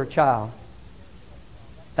do for a child?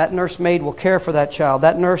 That nursemaid will care for that child.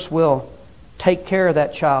 That nurse will take care of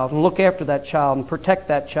that child and look after that child and protect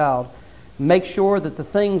that child. Make sure that the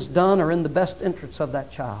things done are in the best interests of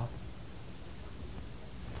that child.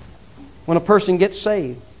 When a person gets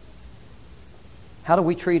saved, how do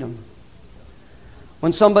we treat them?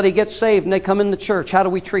 When somebody gets saved and they come in the church, how do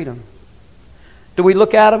we treat them? Do we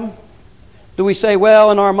look at them? Do we say,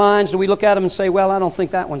 well, in our minds, do we look at them and say, well, I don't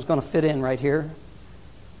think that one's going to fit in right here?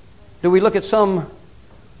 Do we look at some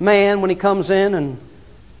man when he comes in and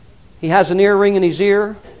he has an earring in his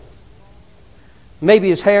ear? Maybe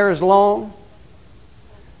his hair is long.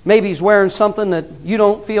 Maybe he's wearing something that you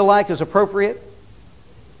don't feel like is appropriate.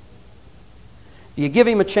 Do you give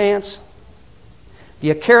him a chance? Do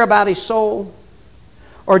you care about his soul?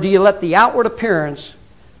 Or do you let the outward appearance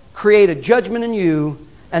create a judgment in you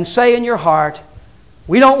and say in your heart,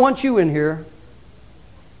 we don't want you in here?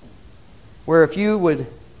 Where if you would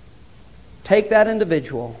take that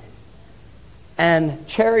individual and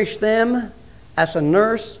cherish them as a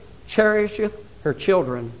nurse cherisheth her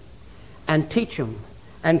children, and teach them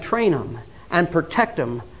and train them and protect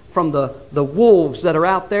them from the wolves that are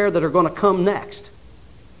out there that are going to come next,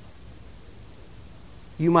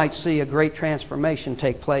 you might see a great transformation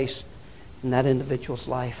take place in that individual's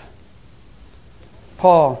life.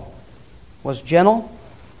 Paul was gentle,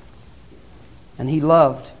 and he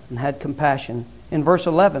loved and had compassion. In verse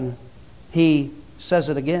 11, he says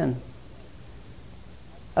it again,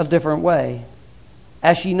 a different way.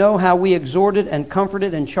 As ye know how we exhorted and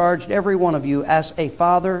comforted and charged every one of you as a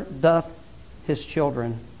father doth his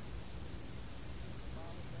children.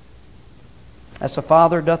 As a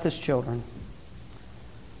father doth his children.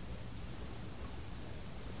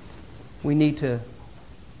 We need to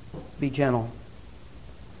be gentle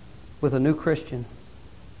with a new Christian.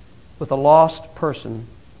 With a lost person,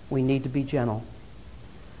 we need to be gentle.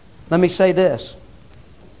 Let me say this.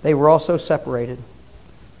 They were also separated.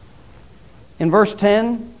 In verse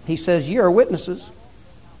 10, he says, ye are witnesses.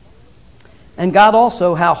 And God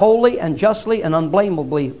also, how holy and justly and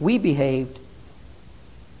unblameably we behaved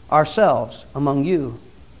ourselves among you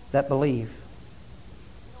that believe.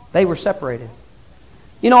 They were separated.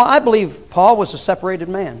 You know, I believe Paul was a separated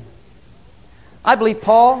man. I believe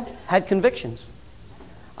Paul had convictions.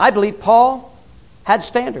 I believe Paul had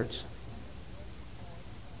standards.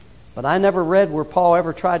 But I never read where Paul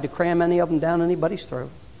ever tried to cram any of them down anybody's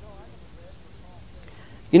throat.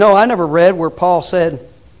 You know, I never read where Paul said,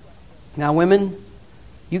 now women,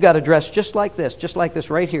 you got to dress just like this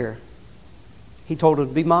right here. He told them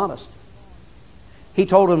to be modest. He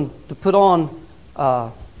told them to put on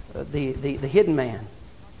the hidden man.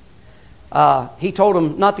 He told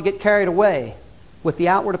them not to get carried away with the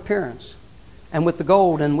outward appearance and with the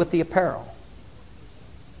gold and with the apparel.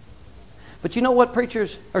 But you know what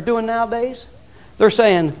preachers are doing nowadays? They're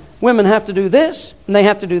saying women have to do this and they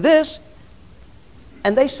have to do this,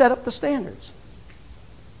 and they set up the standards.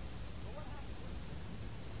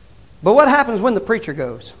 But what happens when the preacher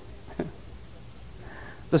goes?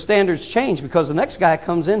 The standards change because the next guy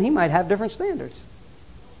comes in, he might have different standards.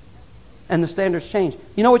 And the standards change.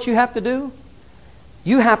 You know what you have to do?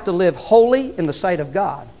 You have to live holy in the sight of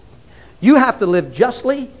God. You have to live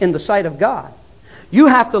justly in the sight of God. You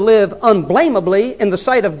have to live unblameably in the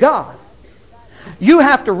sight of God. You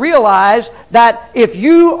have to realize that if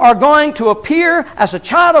you are going to appear as a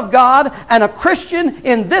child of God and a Christian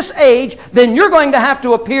in this age, then you're going to have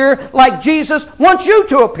to appear like Jesus wants you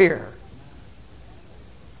to appear.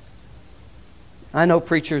 I know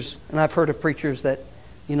preachers, and I've heard of preachers that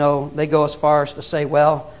they go as far as to say,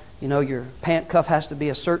 well, your pant cuff has to be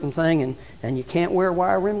a certain thing and you can't wear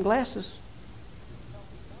wire-rimmed glasses.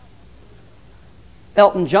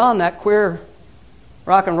 Elton John, that queer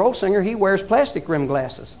rock and roll singer, he wears plastic-rimmed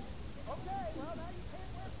glasses.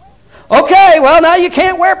 Okay, well, now you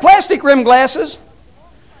can't wear plastic-rimmed glasses.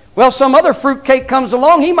 Well, some other fruitcake comes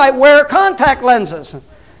along, he might wear contact lenses.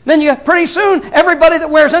 Then pretty soon, everybody that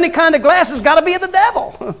wears any kind of glasses got to be the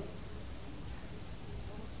devil.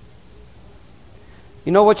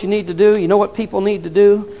 You know what you need to do? You know what people need to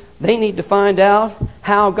do? They need to find out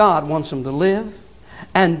how God wants them to live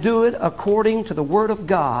and do it according to the Word of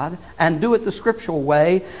God and do it the scriptural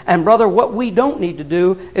way. And brother, what we don't need to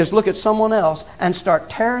do is look at someone else and start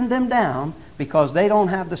tearing them down because they don't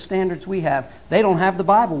have the standards we have. They don't have the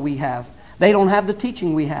Bible we have. They don't have the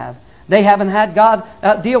teaching we have. They haven't had God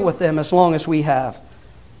deal with them as long as we have.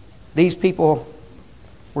 These people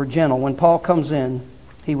were gentle. When Paul comes in,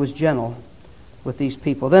 he was gentle with these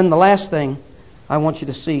people. Then the last thing I want you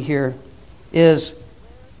to see here is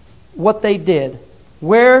what they did.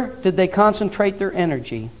 Where did they concentrate their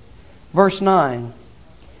energy? Verse 9.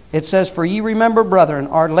 It says, "For ye remember, brethren,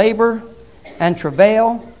 our labor and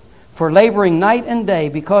travail, for laboring night and day,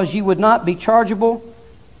 because we would not be chargeable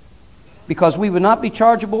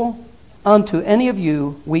unto any of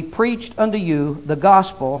you, we preached unto you the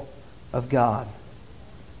gospel of God."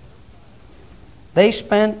 They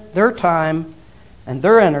spent their time and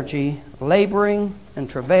their energy laboring and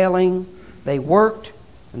travailing. They worked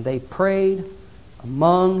and they prayed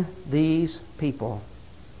among these people.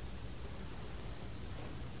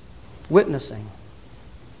 Witnessing,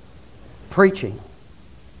 preaching,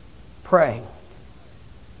 praying.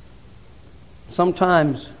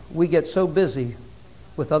 Sometimes we get so busy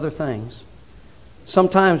with other things.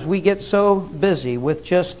 Sometimes we get so busy with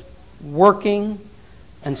just working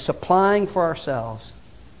and supplying for ourselves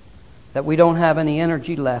that we don't have any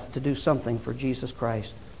energy left to do something for Jesus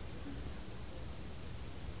Christ.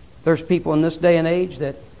 There's people in this day and age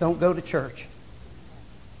that don't go to church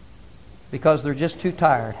because they're just too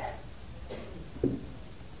tired.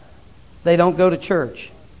 They don't go to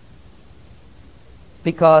church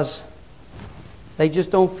because they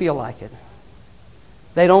just don't feel like it.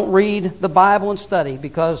 They don't read the Bible and study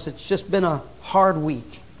because it's just been a hard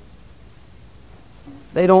week.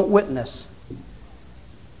 They don't witness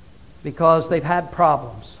because they've had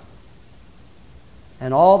problems.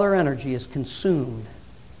 And all their energy is consumed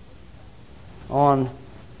on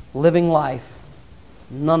living life.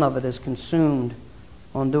 None of it is consumed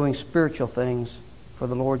on doing spiritual things for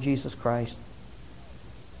the Lord Jesus Christ.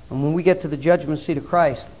 And when we get to the judgment seat of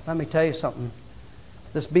Christ, let me tell you something.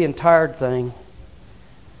 This being tired thing,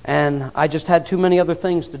 and I just had too many other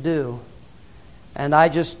things to do, and I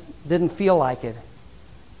just didn't feel like it.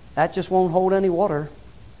 That just won't hold any water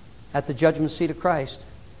at the judgment seat of Christ.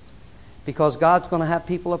 Because God's going to have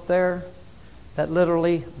people up there that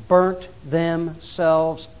literally burnt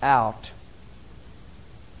themselves out.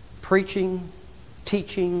 Preaching,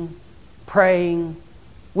 teaching, praying,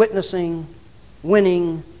 witnessing,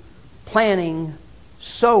 winning, planning,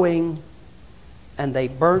 sowing, and they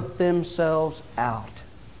burnt themselves out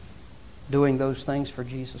doing those things for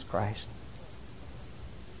Jesus Christ.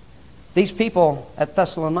 These people at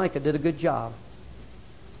Thessalonica did a good job.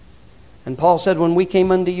 And Paul said, when we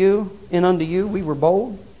came unto you, we were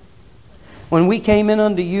bold. When we came in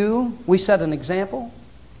unto you, we set an example.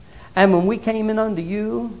 And when we came in unto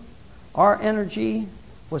you, our energy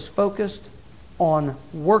was focused on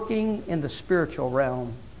working in the spiritual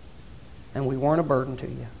realm. And we weren't a burden to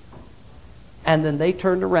you. And then they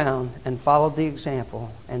turned around and followed the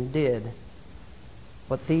example and did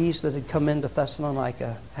what these that had come into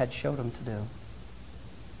Thessalonica had showed them to do.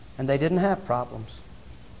 And they didn't have problems.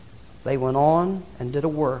 They went on and did a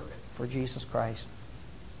work for Jesus Christ.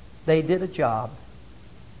 They did a job,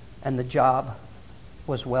 and the job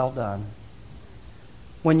was well done.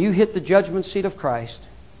 When you hit the judgment seat of Christ,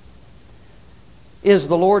 is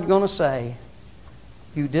the Lord going to say,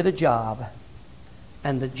 you did a job,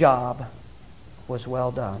 and the job was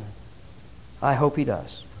well done? I hope He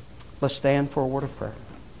does. Let's stand for a word of prayer.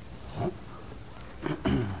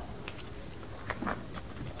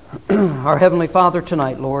 Our Heavenly Father,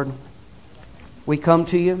 tonight, Lord, we come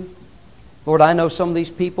to You. Lord, I know some of these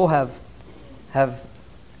people have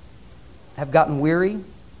gotten weary,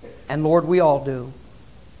 and Lord, we all do.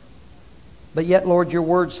 But yet, Lord, Your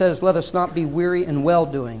Word says, let us not be weary in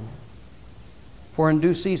well-doing, for in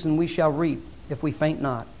due season we shall reap if we faint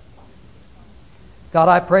not. God,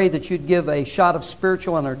 I pray that You'd give a shot of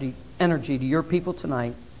spiritual energy to Your people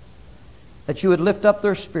tonight, that You would lift up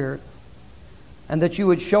their spirit, and that you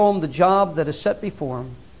would show them the job that is set before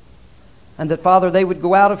them, and that, Father, they would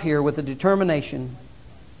go out of here with a determination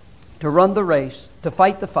to run the race, to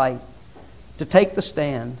fight the fight, to take the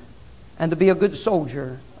stand, and to be a good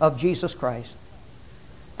soldier of Jesus Christ.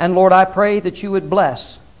 And Lord, I pray that you would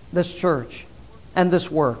bless this church and this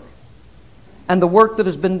work, and the work that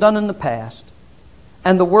has been done in the past,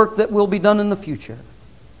 and the work that will be done in the future.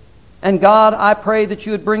 And God, I pray that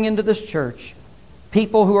you would bring into this church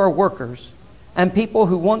people who are workers and people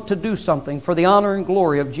who want to do something for the honor and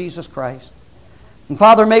glory of Jesus Christ. And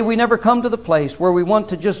Father, may we never come to the place where we want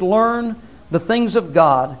to just learn the things of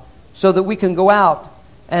God so that we can go out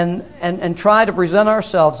and try to present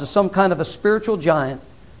ourselves as some kind of a spiritual giant.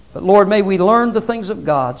 But Lord, may we learn the things of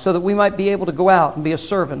God so that we might be able to go out and be a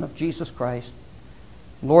servant of Jesus Christ.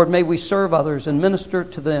 Lord, may we serve others and minister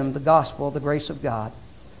to them the gospel, the grace of God.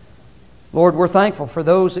 Lord, we're thankful for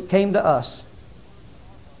those that came to us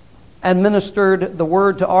and ministered the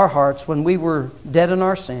word to our hearts when we were dead in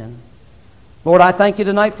our sin. Lord, I thank you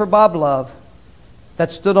tonight for Bob Love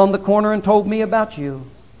that stood on the corner and told me about you.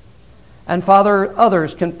 And Father,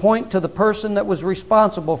 others can point to the person that was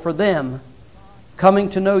responsible for them coming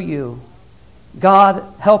to know you.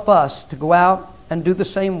 God, help us to go out and do the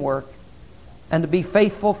same work and to be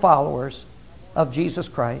faithful followers of Jesus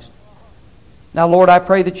Christ. Now, Lord, I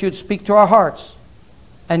pray that you'd speak to our hearts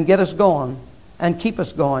and get us going and keep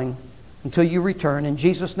us going until you return. In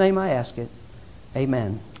Jesus' name I ask it.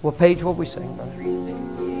 Amen. What page will we sing, brother?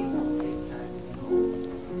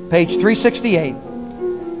 368. Page 368.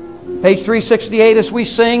 Page 368 as we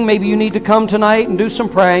sing. Maybe you need to come tonight and do some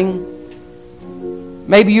praying.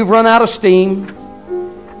 Maybe you've run out of steam.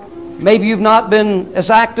 Maybe you've not been as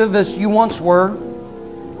active as you once were.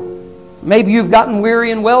 Maybe you've gotten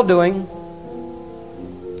weary in well-doing.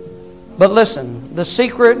 But listen, the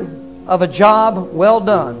secret of a job well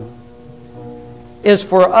done is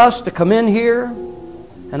for us to come in here,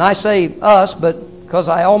 and I say us, but because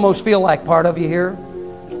I almost feel like part of you here,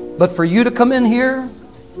 but for you to come in here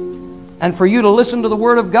and for you to listen to the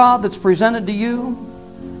Word of God that's presented to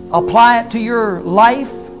you, apply it to your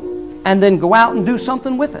life, and then go out and do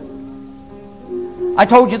something with it. I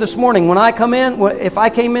told you this morning, when I come in, if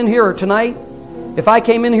I came in here, or tonight, if I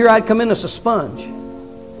came in here, I'd come in as a sponge.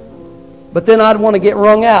 But then I'd want to get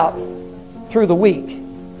wrung out through the week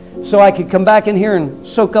so I could come back in here and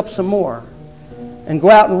soak up some more and go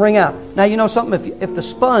out and wring out. Now, you know something? If the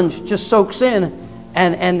sponge just soaks in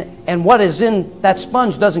and what is in that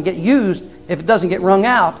sponge doesn't get used, if it doesn't get wrung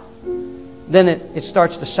out, then it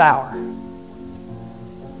starts to sour.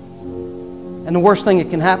 And the worst thing that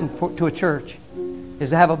can happen to a church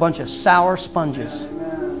is to have a bunch of sour sponges.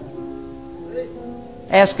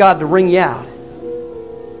 Ask God to wring you out.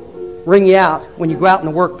 Wring you out when you go out in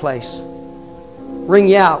the workplace. Wring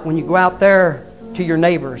you out when you go out there to your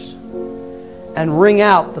neighbors. And wring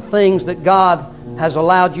out the things that God has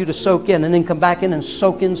allowed you to soak in, and then come back in and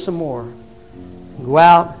soak in some more. Go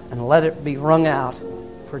out and let it be wrung out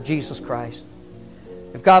for Jesus Christ.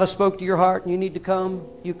 If God has spoke to your heart and you need to come,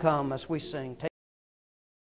 you come as we sing.